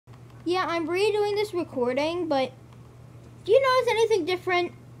Yeah, I'm redoing this recording, but do you notice anything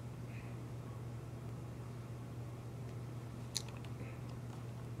different?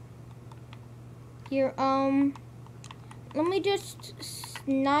 Here, let me just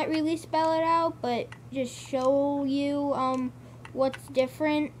not really spell it out, but just show you, what's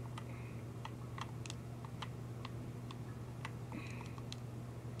different.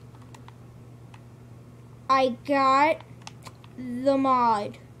 I got the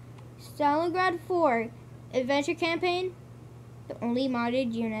mod. Stalingrad 4 Adventure Campaign, the only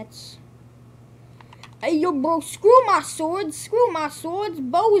modded units. Hey, yo, bro, screw my swords.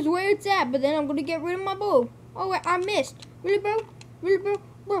 Bow is where it's at, but then I'm gonna get rid of my bow. Oh, wait, I missed. Really, bro? Really, bro?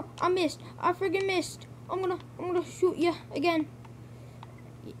 Bro, I missed. I friggin' missed. I'm gonna shoot you again.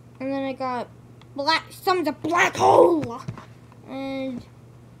 And then I got summons a black hole. And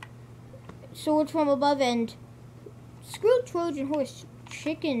swords from above, and screw Trojan horse.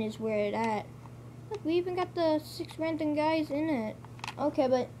 Chicken is where it at. Look, we even got the 6 random guys in it. Okay,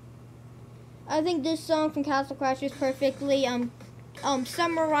 but I think this song from Castle Crashers perfectly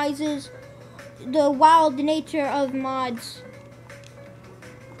summarizes the wild nature of mods.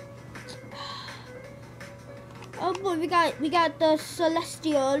 Oh boy, we got the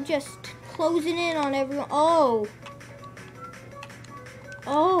Celestial just closing in on everyone.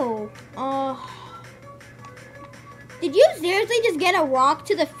 Did you seriously just get a rock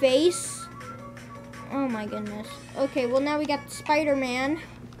to the face? Oh my goodness. Okay, well now we got Spider-Man.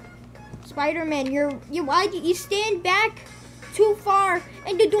 Spider-Man, why did you stand back too far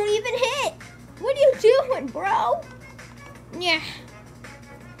and you don't even hit? What are you doing, bro? Yeah.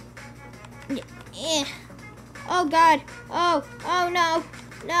 Yeah. Oh God. Oh no.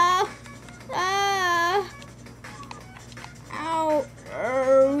 No.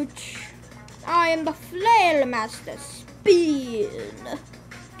 Ouch. I am the Flail Master. Spin.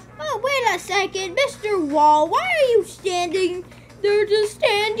 Oh, wait a second, Mr. Wall. Why are you standing? They're just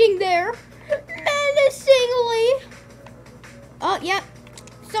standing there menacingly. Oh, yep.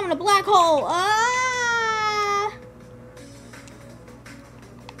 Summon a black hole.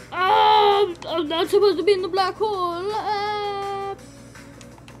 I'm not supposed to be in the black hole.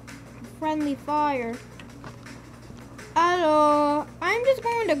 Friendly fire. Hello. I'm just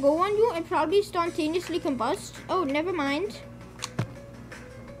going to go on you and probably spontaneously combust. Oh, never mind.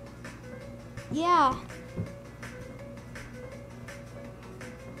 Yeah.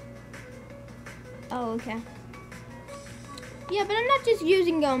 Oh, okay. Yeah, but I'm not just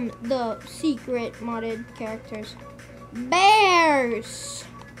using the secret modded characters. Bears.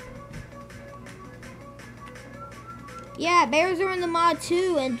 Yeah, bears are in the mod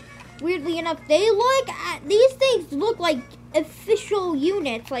too, and weirdly enough, these things look like official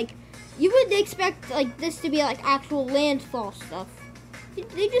units. Like, you would expect like this to be like actual landfall stuff.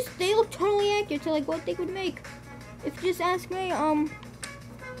 They look totally accurate to like what they would make. If you just ask me,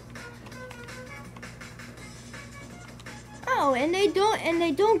 Oh, and they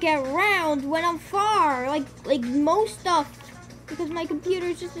don't get round when I'm far, like most stuff, because my computer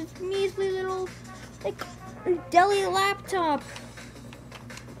is just this measly little like deli laptop.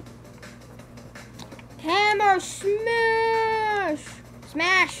 Hammer smash,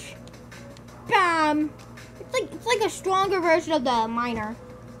 smash, bam. It's like a stronger version of the miner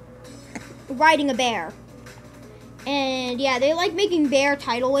riding a bear. And yeah, they like making bear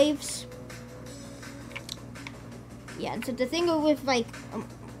tidal waves. Yeah, so the thing with like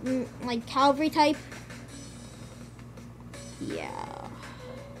cavalry type. Yeah.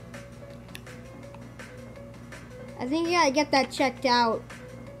 I think you gotta get that checked out.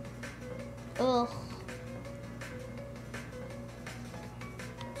 Ugh.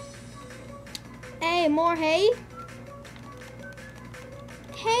 Hey, more hay?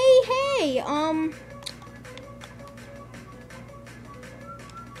 Hey, hey.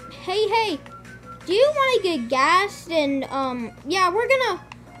 Do you want to get gassed? And yeah, I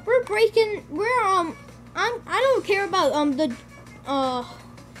don't care about the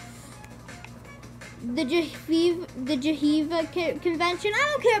Geneva Convention. I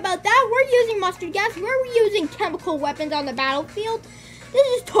don't care about that. We're using mustard gas. We're using chemical weapons on the battlefield. This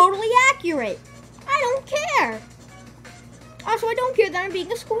is totally accurate. I don't care. Also, I don't care that I'm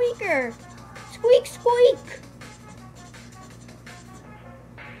being a squeaker. Squeak, squeak.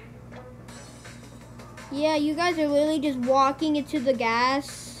 Yeah, you guys are literally just walking into the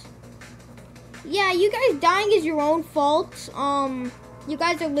gas. Yeah, you guys dying is your own fault. You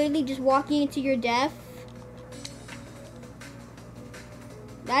guys are literally just walking into your death.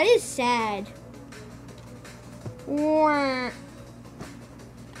 That is sad.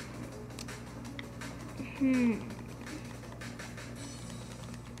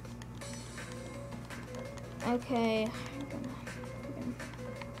 Okay.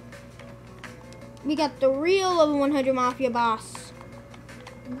 We got the real level 100 Mafia boss.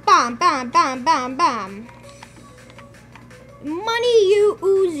 Bam, bam, bam, bam, bam. Money, you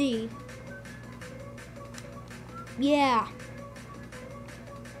Uzi. Yeah.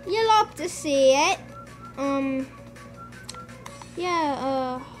 You love to see it.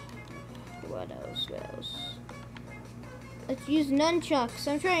 Yeah, what else? Let's use nunchucks.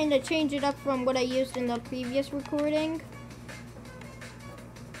 I'm trying to change it up from what I used in the previous recording.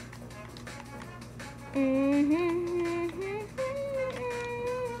 And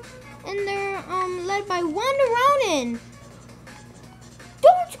they're led by one Ronin.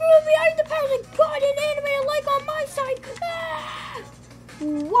 Don't screw me! I'm the person God in anime like on my side. Ah!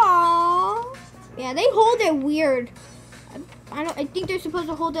 Wow. Yeah, they hold it weird. I think they're supposed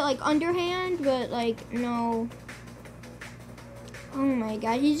to hold it like underhand, but like no. Oh my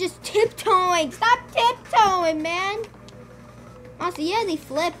god, he's just tiptoeing. Stop tiptoeing, man. Also, yeah, they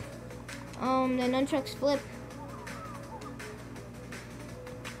flip. The nunchucks flip.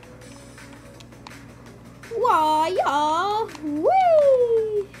 Wah, yeah,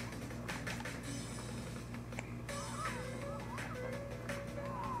 wee.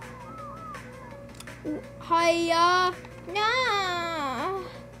 Hiya, nah.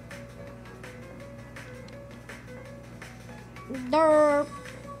 Derp.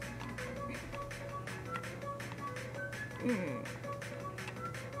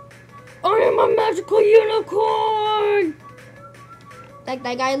 I am a magical unicorn! Like,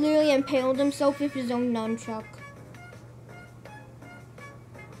 that guy literally impaled himself with his own nunchuck.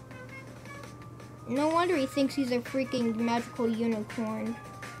 No wonder he thinks he's a freaking magical unicorn.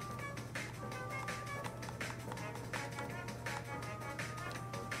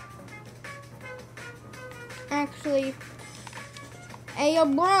 Actually, hey, yo,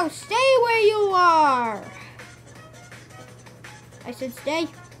 bro, stay where you are! I said stay.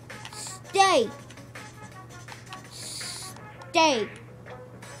 Stay. Stay.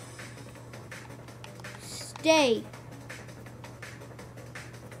 Stay.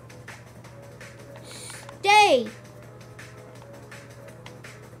 Stay.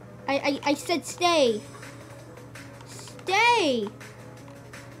 I said stay. Stay.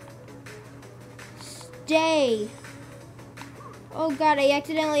 Stay. Oh god, I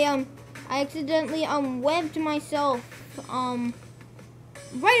accidentally webbed myself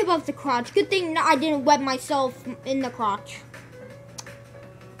right above the crotch. Good thing I didn't web myself in the crotch.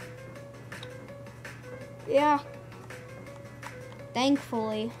 Yeah.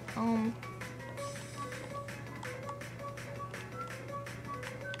 Thankfully.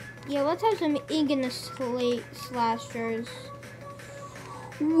 Yeah, let's have some ink in the slate slashers.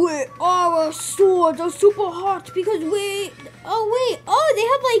 Wait, our swords are super hot because they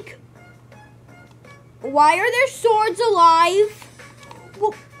have like, why are their swords alive?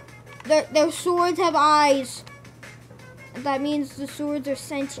 Well, their swords have eyes. That means the swords are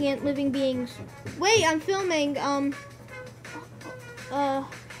sentient living beings. Wait, I'm filming,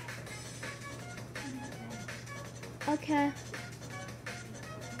 okay.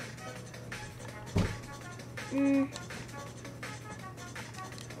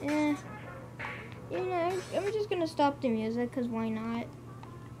 Yeah, you know, I'm just gonna stop the music, cause why not?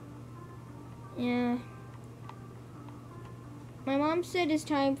 Yeah. My mom said it's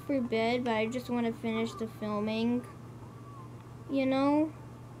time for bed, but I just want to finish the filming. You know?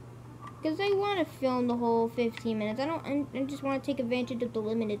 Because I want to film the whole 15 minutes. I just want to take advantage of the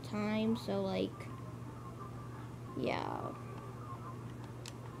limited time, so like, yeah.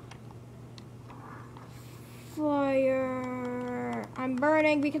 Fire. I'm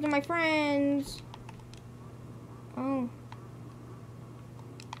burning because of my friends. Oh.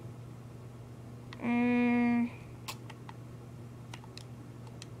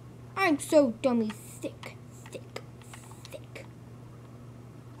 I'm so dummy thick.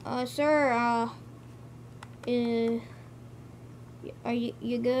 Sir, are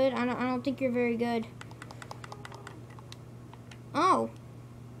you good? I don't think you're very good. Oh.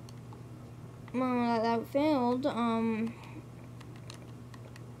 Well, that failed. You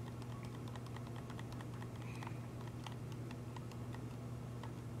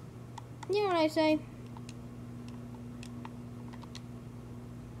know what I say?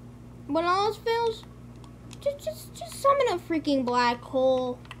 When all else fails, just summon a freaking black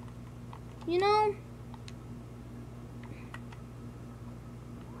hole. You know?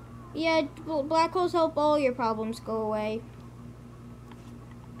 Yeah, black holes help all your problems go away.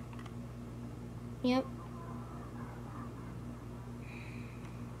 Yep.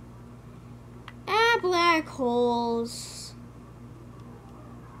 Black holes.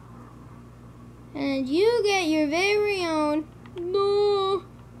 And you get your very own. No.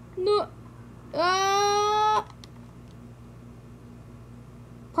 No. Ah.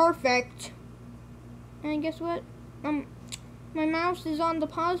 Perfect. And guess what? My mouse is on the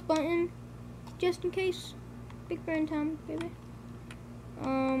pause button, just in case. Big Brain time, baby.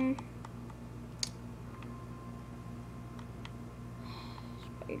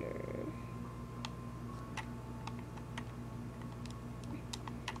 Spider.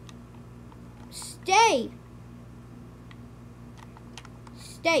 Stay.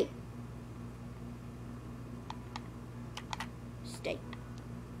 Stay. Stay.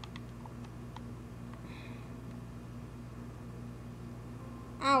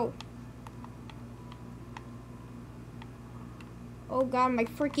 Ow. Oh god, my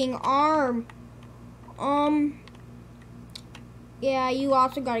freaking arm. Yeah, you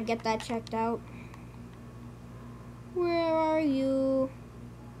also gotta get that checked out. Where are you?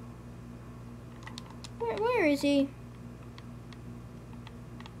 Where is he?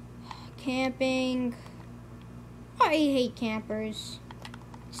 Camping. I hate campers.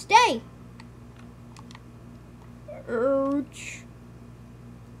 Stay! Ouch.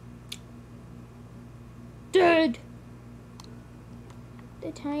 Dead!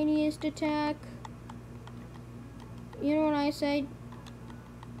 The tiniest attack. You know what I say?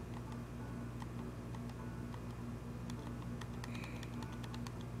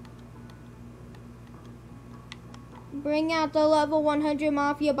 Bring out the level 100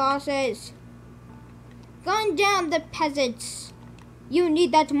 mafia bosses. Gun down the peasants. You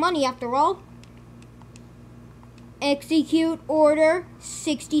need that money after all. Execute order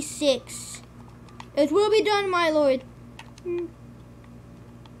 66. It will be done, my lord.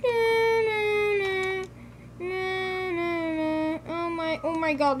 Oh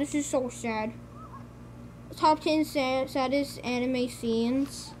my god, this is so sad. Top 10 saddest anime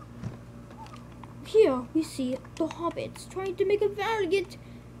scenes. Here we see the hobbits trying to make a valiant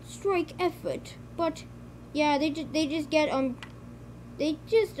strike effort, but yeah, they just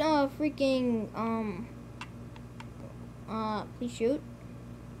please shoot.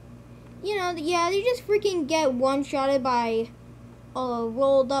 You know, yeah, they just freaking get one-shotted by a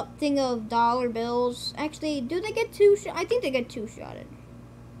rolled up thing of dollar bills. Actually, do they get two shot? I think they get two-shotted.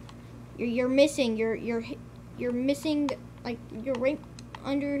 You're missing. You're missing, like, you're right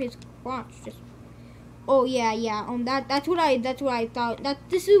under his crotch. Just. Oh yeah. That's what I thought.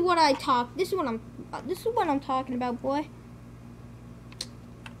 This is what I'm talking about, boy.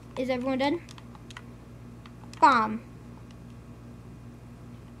 Is everyone dead? Bomb.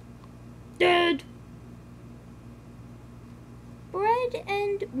 Dead. Bread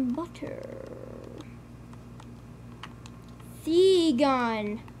and butter.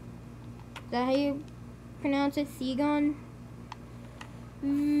 Seagun. Is that how you pronounce it? Seagun?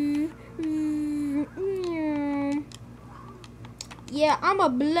 Yeah, I'm a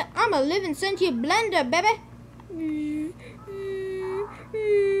living sentient blender, baby.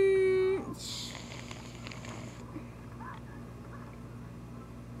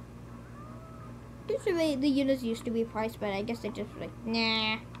 Usually the units used to be priced, but I guess they just were like,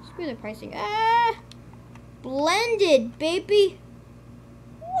 nah, screw the pricing. Blended, baby.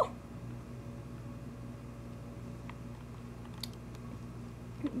 Woo.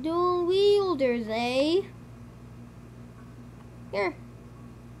 Dual wielders, eh? Here.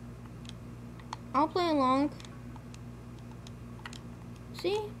 I'll play along.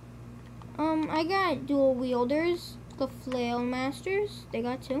 See? I got dual wielders. The flail masters, they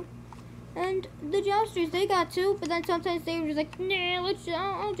got two. And the jousters, they got two. But then sometimes they were just like,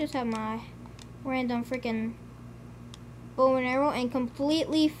 nah, I'll just have my random freaking bow and arrow and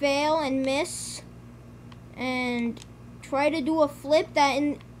completely fail and miss. And try to do a flip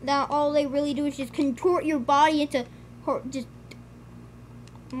that all they really do is just contort your body into just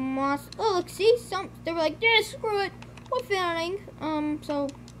moss. Oh, look, see, they were like, yeah, screw it, we're failing. So,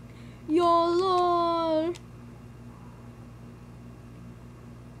 YOLO.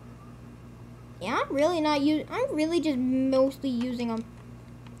 Yeah, I'm really just mostly using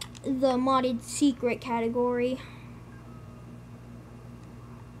the modded secret category.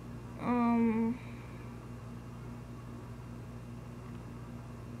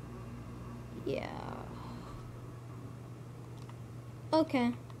 Yeah.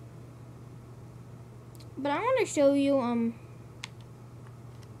 Okay. But I want to show you,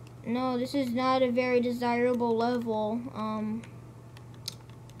 no, this is not a very desirable level.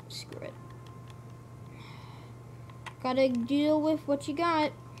 Screw it. Gotta deal with what you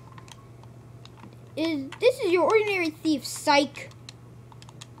got. This is your ordinary thief, psych.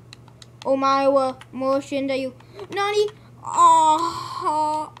 Omaewa motion that you Nani?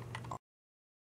 Oh,